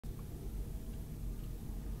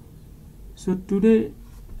So today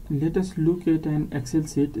let us look at an Excel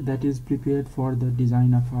sheet that is prepared for the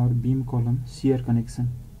design of our beam column shear connection.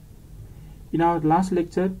 In our last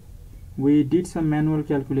lecture we did some manual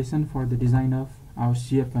calculation for the design of our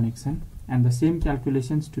shear connection, and the same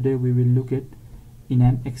calculations today we will look at in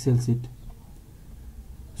an Excel sheet.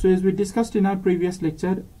 So as we discussed in our previous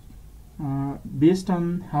lecture, based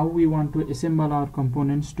on how we want to assemble our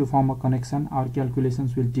components to form a connection, our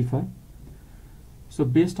calculations will differ. So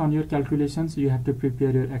based on your calculations you have to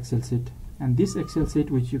prepare your Excel sheet, and this Excel sheet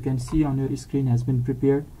which you can see on your screen has been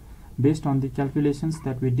prepared based on the calculations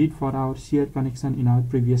that we did for our shear connection in our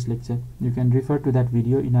previous lecture. You can refer to that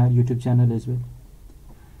video in our YouTube channel as well.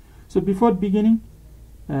 So before beginning,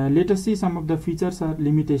 let us see some of the features or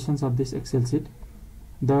limitations of this Excel sheet.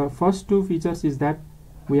 The first two features is that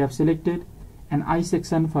we have selected an I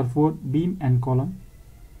section for both beam and column.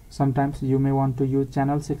 Sometimes you may want to use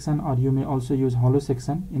channel section, or you may also use hollow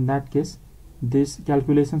section. In that case these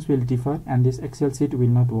calculations will differ and this Excel sheet will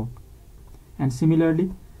not work. And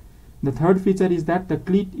similarly, the third feature is that the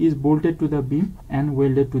cleat is bolted to the beam and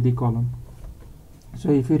welded to the column.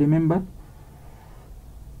 So if you remember,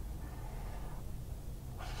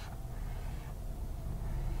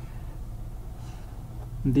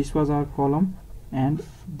 this was our column and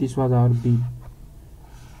this was our beam.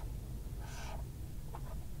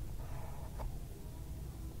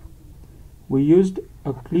 We used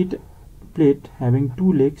a cleat plate having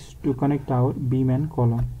two legs to connect our beam and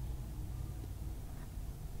column,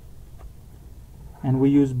 and we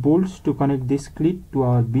used bolts to connect this cleat to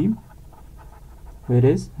our beam,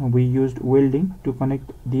 whereas we used welding to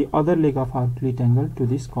connect the other leg of our cleat angle to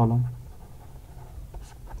this column.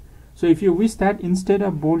 So if you wish that instead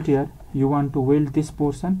of bolt here you want to weld this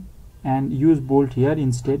portion and use bolt here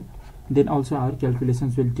instead, then also our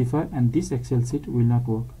calculations will differ and this Excel sheet will not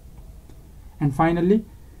work. And finally,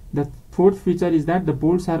 the fourth feature is that the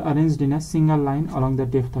bolts are arranged in a single line along the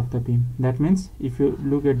depth of the beam. That means if you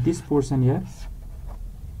look at this portion here,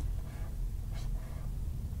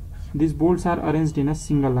 these bolts are arranged in a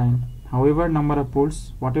single line. However number of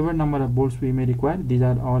bolts, whatever number of bolts we may require, these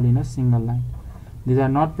are all in a single line. These are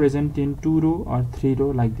not present in 2 row or 3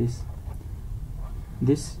 row like this.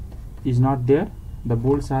 This is not there. The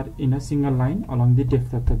bolts are in a single line along the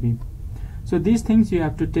depth of the beam. So these things you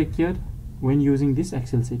have to take care when using this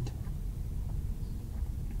Excel sheet.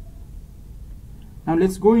 Now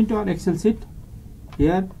let's go into our Excel sheet.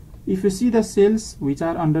 Here if you see the cells which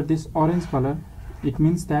are under this orange color, it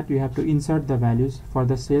means that you have to insert the values for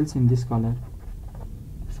the cells in this color.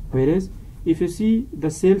 Whereas if you see the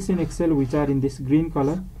cells in Excel which are in this green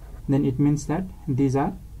color, then it means that these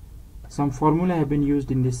are some formula have been used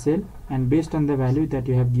in this cell, and based on the value that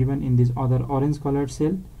you have given in this other orange colored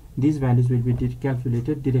cell, these values will be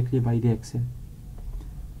calculated directly by the Excel.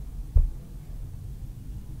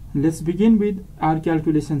 Let's begin with our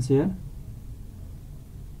calculations here.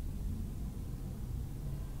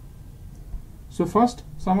 So first,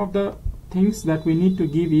 some of the things that we need to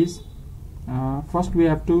give is, first we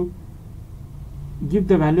have to give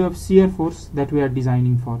the value of shear force that we are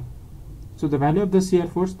designing for. So the value of the shear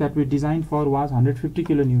force that we designed for was 150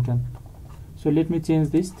 kilonewton. So let me change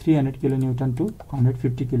this 300 kilonewton to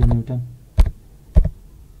 150 kilonewton.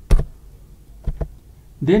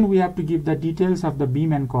 Then we have to give the details of the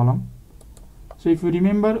beam and column. So if you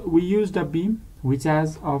remember, we used a beam which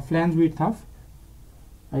has a flange width of,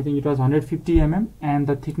 I think it was 150 mm, and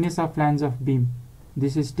the thickness of flange of beam,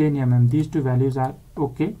 this is 10 mm. These two values are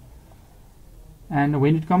okay. And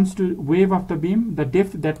when it comes to wave of the beam, the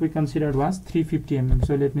depth that we considered was 350 mm.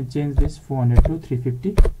 So let me change this 400 to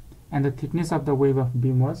 350. And the thickness of the wave of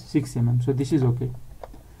beam was 6 mm. So this is okay.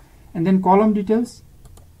 And then column details,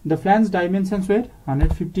 the flange dimensions were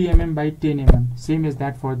 150 mm by 10 mm, same as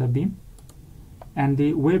that for the beam. And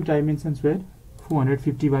the wave dimensions were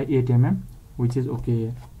 450 by 8 mm, which is okay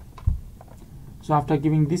here. So after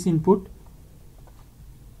giving this input,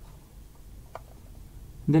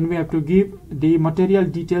 then we have to give the material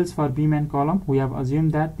details for beam and column. We have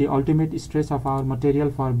assumed that the ultimate stress of our material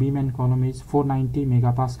for beam and column is 490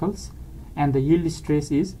 megapascals and the yield stress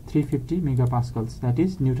is 350 megapascals, that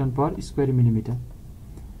is Newton per square millimeter.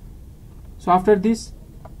 So after this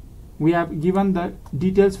we have given the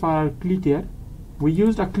details for our cleat here. We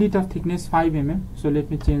used a cleat of thickness 5 mm. So let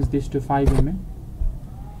me change this to 5 mm.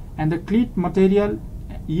 And the cleat material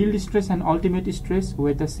yield stress and ultimate stress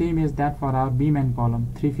were the same as that for our beam and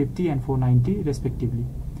column, 350 and 490 respectively.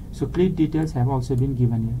 So cleat details have also been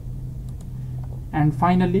given here. And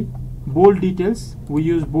finally, bolt details, we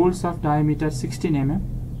use bolts of diameter 16 mm.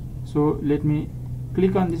 So let me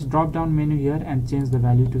click on this drop down menu here and change the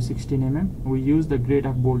value to 16 mm. We use the grade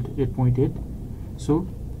of bolt 8.8. So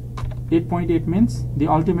 8.8 means the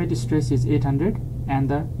ultimate stress is 800 and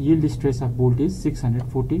the yield stress of bolt is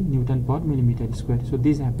 640 Newton per millimeter square. So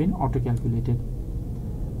these have been auto calculated.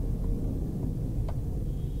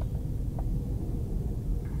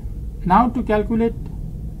 Now to calculate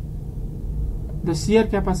the shear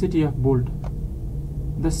capacity of bolt,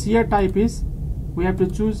 the shear type is, we have to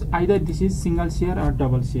choose either this is single shear or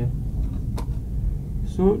double shear.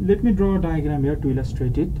 So let me draw a diagram here to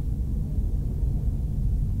illustrate it.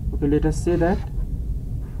 Okay, let us say that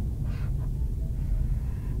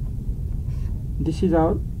this is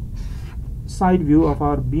our side view of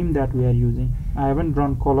our beam that we are using. I haven't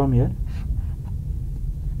drawn column here,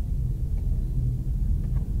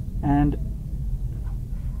 and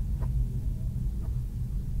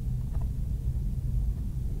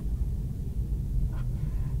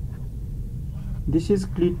this is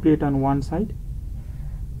cleat plate on one side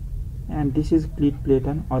and this is cleat plate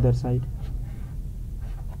on other side.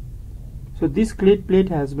 So this cleat plate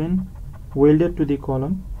has been welded to the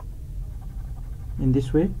column in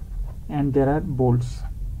this way, and there are bolts.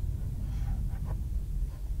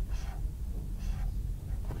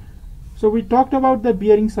 So we talked about the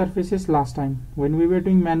bearing surfaces last time. When we were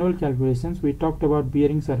doing manual calculations, we talked about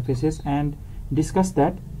bearing surfaces and discussed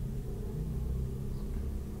that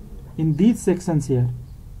in these sections here,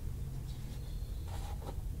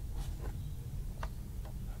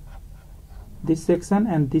 this section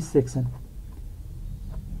and this section,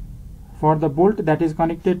 for the bolt that is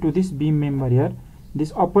connected to this beam member here,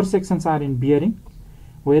 these upper sections are in bearing,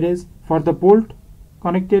 whereas for the bolt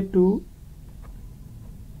connected to,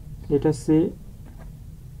 let us say,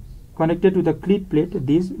 connected to the cleat plate,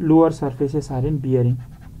 these lower surfaces are in bearing.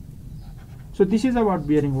 So this is about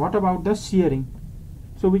bearing. What about the shearing?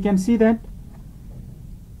 So we can see that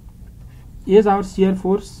as our shear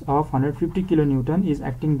force of 150 kilonewton is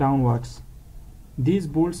acting downwards, these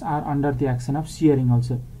bolts are under the action of shearing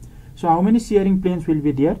also. So how many shearing planes will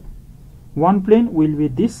be there? One plane will be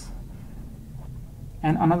this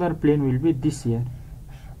and another plane will be this here.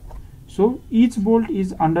 So each bolt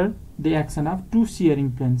is under the action of two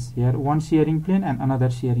shearing planes here, one shearing plane and another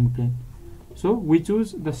shearing plane. So we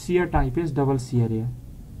choose the shear type is double shear here.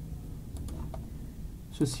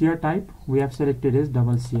 So shear type we have selected as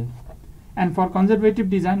double shear. And for conservative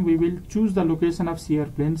design, we will choose the location of shear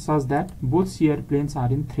plane such that both shear planes are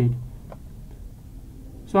in thread.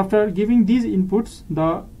 So after giving these inputs,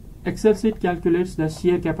 the Excel sheet calculates the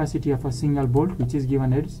shear capacity of a single bolt, which is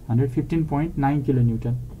given as 115.9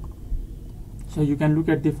 kilonewton. So you can look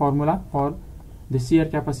at the formula for the shear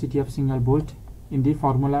capacity of single bolt in the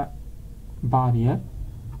formula bar here.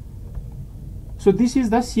 So this is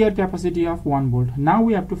the shear capacity of one bolt. Now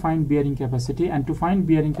we have to find bearing capacity, and to find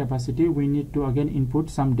bearing capacity we need to again input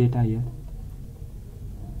some data here.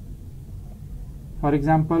 For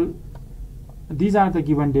example, these are the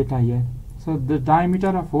given data here. So the diameter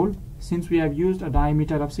of hole, since we have used a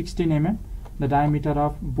diameter of 16 mm, the diameter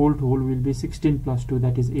of bolt hole will be 16 plus 2,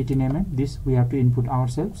 that is 18 mm. This we have to input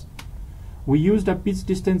ourselves. We used a pitch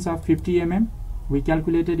distance of 50 mm. We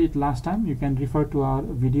calculated it last time. You can refer to our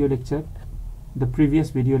video lecture, the previous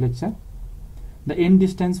video lecture. The end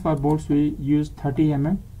distance for bolts we used 30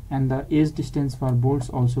 mm, and the edge distance for bolts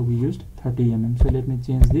also we used 30 mm. So let me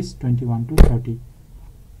change this 21 to 30.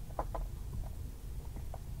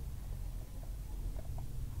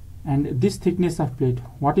 And this thickness of plate,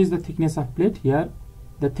 what is the thickness of plate? Here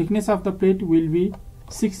the thickness of the plate will be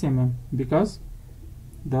 6 mm, because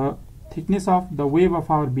the thickness of the wave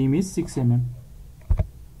of our beam is 6 mm.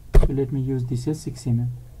 So let me use this as 6 mm.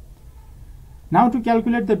 Now to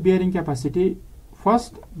calculate the bearing capacity,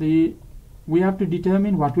 first we have to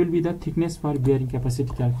determine what will be the thickness for bearing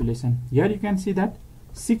capacity calculation. Here you can see that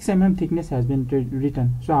 6 mm thickness has been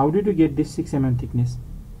written. So how did you get this 6 mm thickness?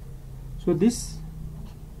 So this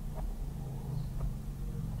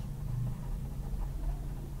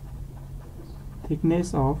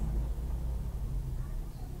thickness of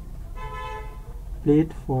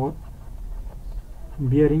plate for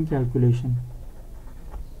bearing calculation.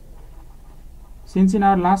 Since in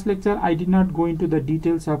our last lecture I did not go into the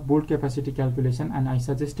details of bolt capacity calculation, and I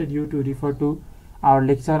suggested you to refer to our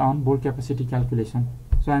lecture on bolt capacity calculation,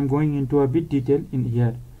 so I am going into a bit detail in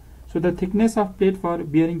here. So the thickness of plate for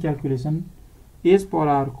bearing calculation as per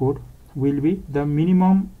our code will be the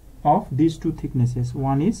minimum of these two thicknesses.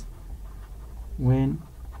 One is when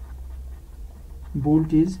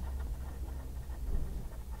bolt is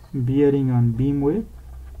bearing on beam wave,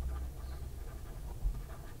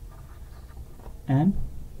 and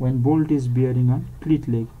when bolt is bearing on cleat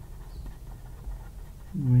leg.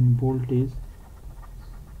 when bolt is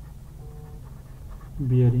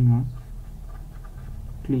bearing on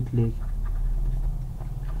cleat leg.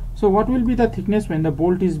 So what will be the thickness when the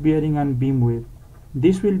bolt is bearing on beam wave?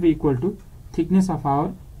 This will be equal to thickness of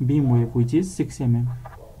our beam wave, which is 6 mm.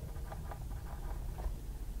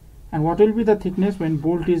 And what will be the thickness when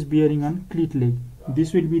bolt is bearing on cleat leg?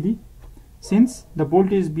 This will be the, since the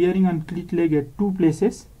bolt is bearing on cleat leg at two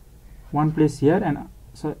places, one place here and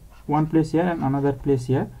another place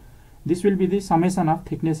here, this will be the summation of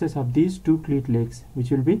thicknesses of these two cleat legs,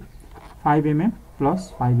 which will be 5 mm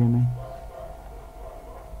plus 5 mm.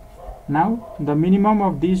 Now the minimum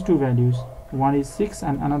of these two values, one is 6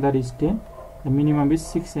 and another is 10, the minimum is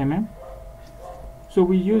 6 mm. So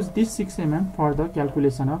we use this 6 mm for the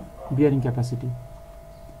calculation of bearing capacity.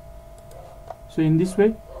 So in this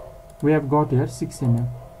way we have got here 6 mm.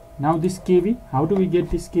 Now this kV, how do we get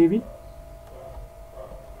this kV?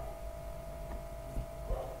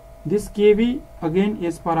 This kV again,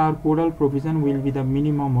 as per our codal provision, will be the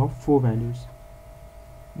minimum of 4 values.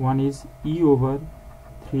 One is E over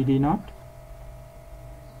 3d naught,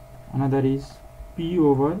 another is P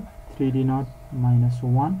over 3d naught minus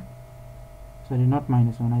 1, sorry, not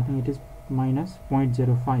minus 1, I think it is minus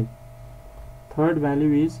 0.05. Third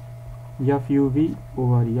value is FUV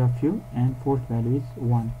over FU, and fourth value is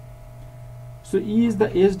 1. So E is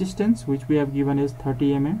the edge distance, which we have given as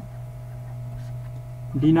 30 mm.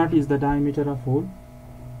 D naught is the diameter of hole.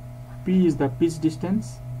 P is the pitch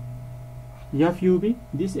distance. FUV,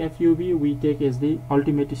 this FUV we take as the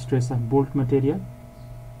ultimate stress of bolt material.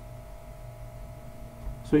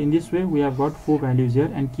 So in this way we have got 4 values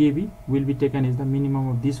here, and kV will be taken as the minimum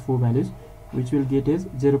of these 4 values, which will get as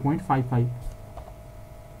 0.55.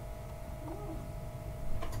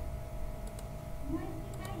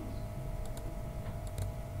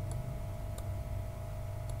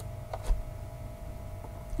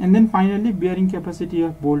 And then finally bearing capacity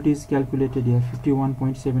of bolt is calculated here,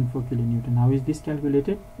 51.74 kilonewton. How is this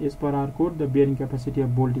calculated? As per our code, the bearing capacity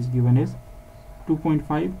of bolt is given as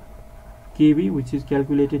 2.5 kV, which is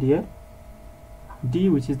calculated here. D,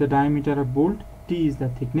 which is the diameter of bolt, T is the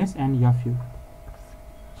thickness, and FU.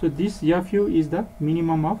 So this FU is the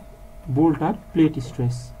minimum of bolt or plate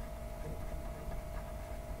stress.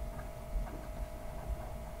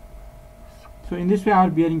 So in this way our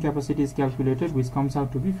bearing capacity is calculated, which comes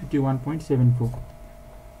out to be 51.74.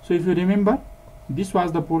 So if you remember, this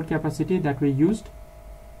was the bolt capacity that we used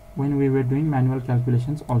when we were doing manual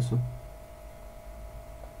calculations also.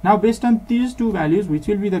 Now based on these two values, which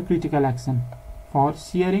will be the critical action? For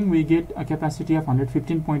shearing we get a capacity of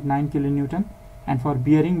 115.9 kilonewton, and for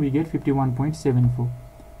bearing we get 51.74.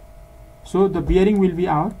 So the bearing will be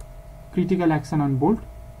our critical action on bolt.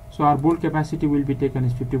 So our bolt capacity will be taken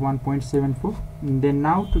as 51.74. Then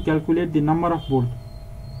now to calculate the number of bolt.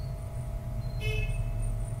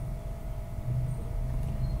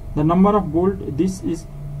 The number of bolt, this is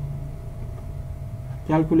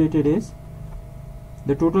calculated as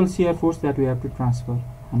the total shear force that we have to transfer,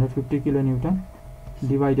 150 kilonewton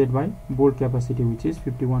divided by bolt capacity, which is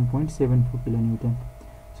 51.74 kilonewton.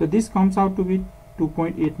 So this comes out to be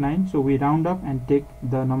 2.89. So we round up and take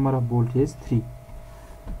the number of bolt as 3.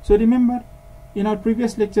 So remember, in our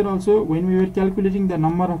previous lecture also, when we were calculating the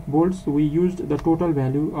number of bolts, we used the total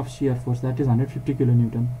value of shear force, that is 150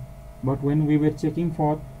 kilonewton. But when we were checking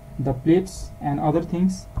for the plates and other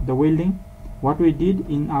things, the welding, what we did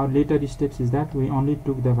in our later steps is that we only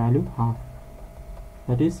took the value half,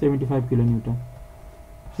 that is 75 kilonewton.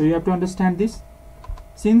 So you have to understand this.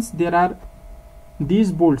 Since there are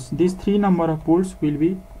these bolts, these 3 number of bolts will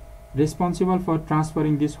be responsible for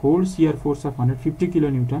transferring this whole shear force of 150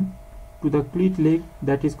 kilonewton to the cleat leg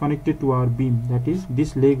that is connected to our beam, that is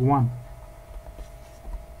this leg 1.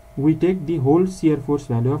 We take the whole shear force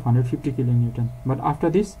value of 150 kilonewton. But after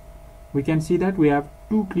this we can see that we have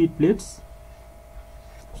 2 cleat plates.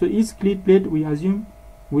 So each cleat plate we assume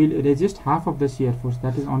will resist half of the shear force,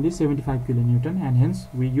 that is only 75 kilonewton, and hence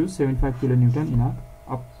we use 75 kilonewton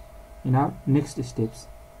in our next steps.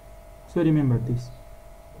 So remember this.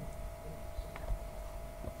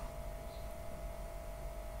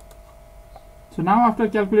 So now after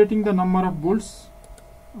calculating the number of bolts,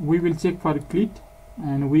 we will check for cleat,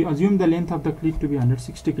 and we assume the length of the cleat to be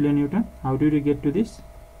 160 kilonewton. How do we get to this?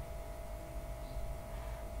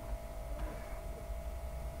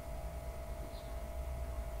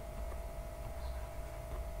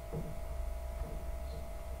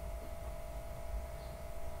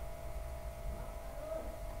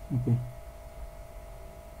 Okay.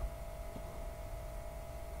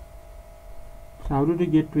 So how do we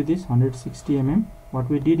get to this 160 mm? What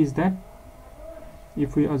we did is that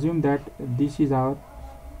if we assume that this is our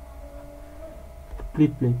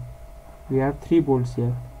cleat plate. We have 3 bolts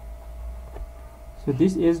here. So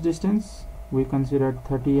this edge distance we considered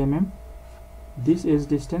 30 mm, this edge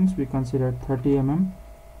distance we considered 30 mm,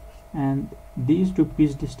 and these two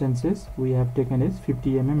pitch distances we have taken as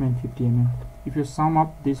 50 mm and 50 mm. If you sum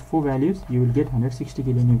up these 4 values, you will get 160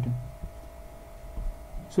 kN.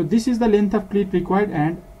 So this is the length of cleat required,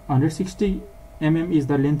 and 160 mm is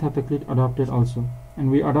the length of the cleat adopted also. And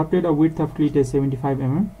we adopted a width of cleat as 75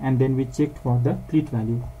 mm, and then we checked for the cleat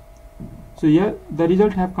value. So here the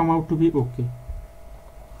result have come out to be okay.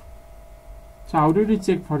 So how did we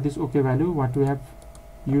check for this okay value? What we have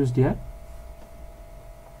used here?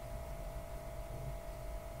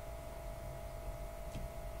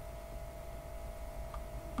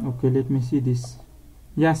 Okay, let me see this.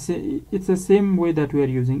 Yes, it's the same way that we are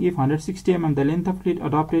using. If 160 mm the length of cleat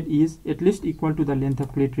adopted is at least equal to the length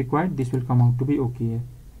of cleat required, this will come out to be okay here.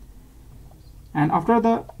 And after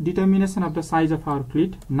the determination of the size of our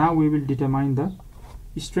cleat, now we will determine the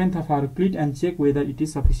strength of our cleat and check whether it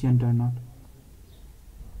is sufficient or not.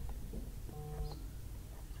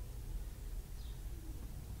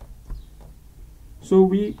 So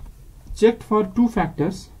we checked for 2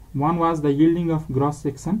 factors. One was the yielding of gross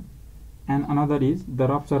section and another is the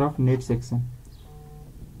rupture of net section.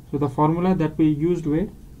 So the formula that we used were,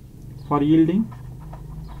 for yielding,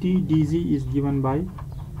 TDG is given by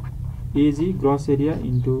AG gross area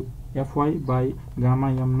into Fy by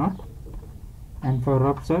gamma m naught, and for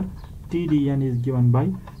rupture TDN is given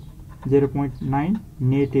by 0.9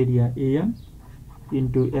 net area AN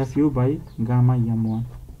into Fu by gamma m1.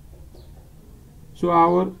 So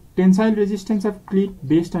our tensile resistance of cleat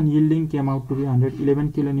based on yielding came out to be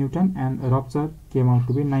 111 kN and rupture came out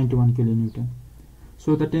to be 91 kN.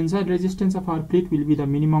 So the tensile resistance of our cleat will be the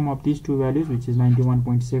minimum of these 2 values, which is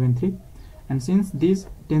 91.73, and since this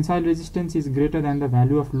tensile resistance is greater than the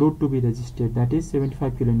value of load to be resisted, that is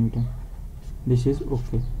 75 kN, this is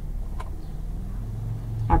okay.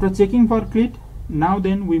 After checking for cleat, now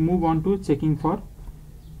then we move on to checking for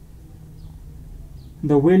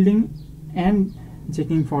the welding and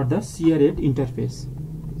checking for the shear head interface.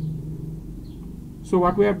 So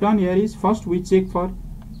what we have done here is, first we check for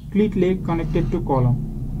cleat leg connected to column.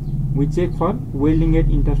 We check for welding head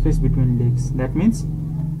interface between legs. That means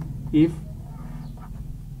if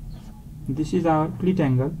this is our cleat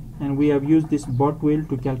angle and we have used this butt weld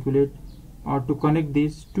to calculate or to connect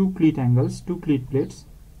these 2 cleat angles, 2 cleat plates,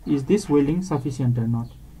 is this welding sufficient or not?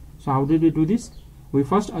 So how did we do this? We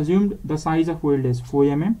first assumed the size of weld as 4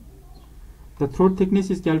 mm. The throat thickness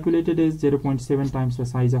is calculated as 0.7 times the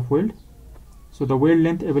size of weld. So the weld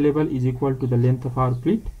length available is equal to the length of our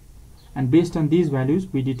cleat, and based on these values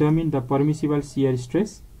we determine the permissible shear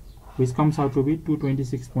stress, which comes out to be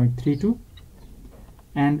 226.32,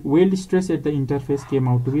 and weld stress at the interface came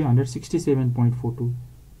out to be 167.42.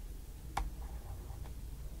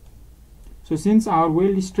 So since our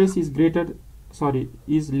weld stress is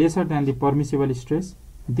lesser than the permissible stress,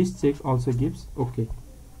 this check also gives okay.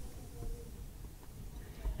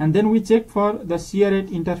 And then we check for the shear at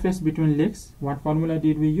interface between legs. What formula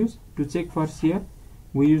did we use? To check for shear,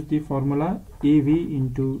 we use the formula AV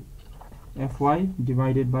into Fy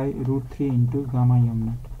divided by √3 into gamma m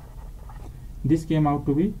naught. This came out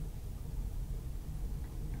to be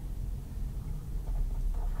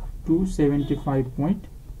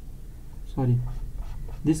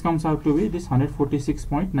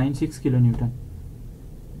 146.96 kilonewton.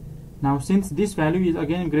 Now since this value is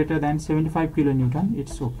again greater than 75 kilonewton,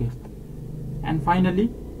 it's okay. And finally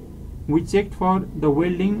we checked for the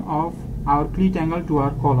welding of our cleat angle to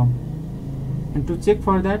our column, and to check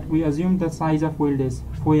for that we assumed the size of weld is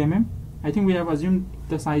 4 mm. I think we have assumed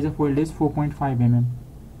the size of weld is 4.5 mm.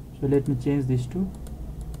 So let me change this to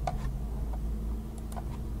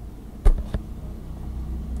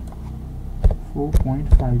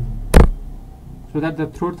 4.5, so that the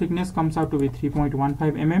throat thickness comes out to be 3.15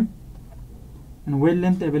 mm. And weld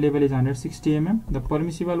length available is 160 mm. The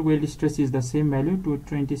permissible weld stress is the same value,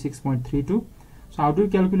 226.32. So how do we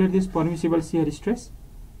calculate this permissible shear stress?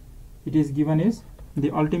 It is given as the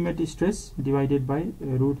ultimate stress divided by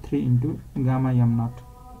 √3 into gamma m naught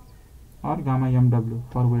or gamma mw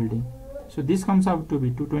for welding. So this comes out to be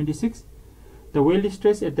 226. The weld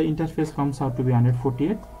stress at the interface comes out to be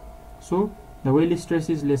 148. So the weld stress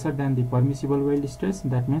is lesser than the permissible weld stress.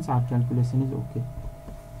 That means our calculation is okay.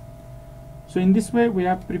 So in this way we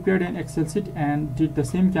have prepared an Excel sheet and did the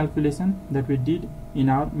same calculation that we did in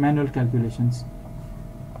our manual calculations.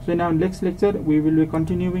 So in our next lecture we will be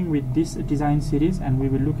continuing with this design series, and we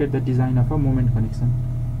will look at the design of a moment connection.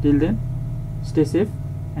 Till then, stay safe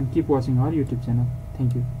and keep watching our YouTube channel.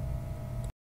 Thank you.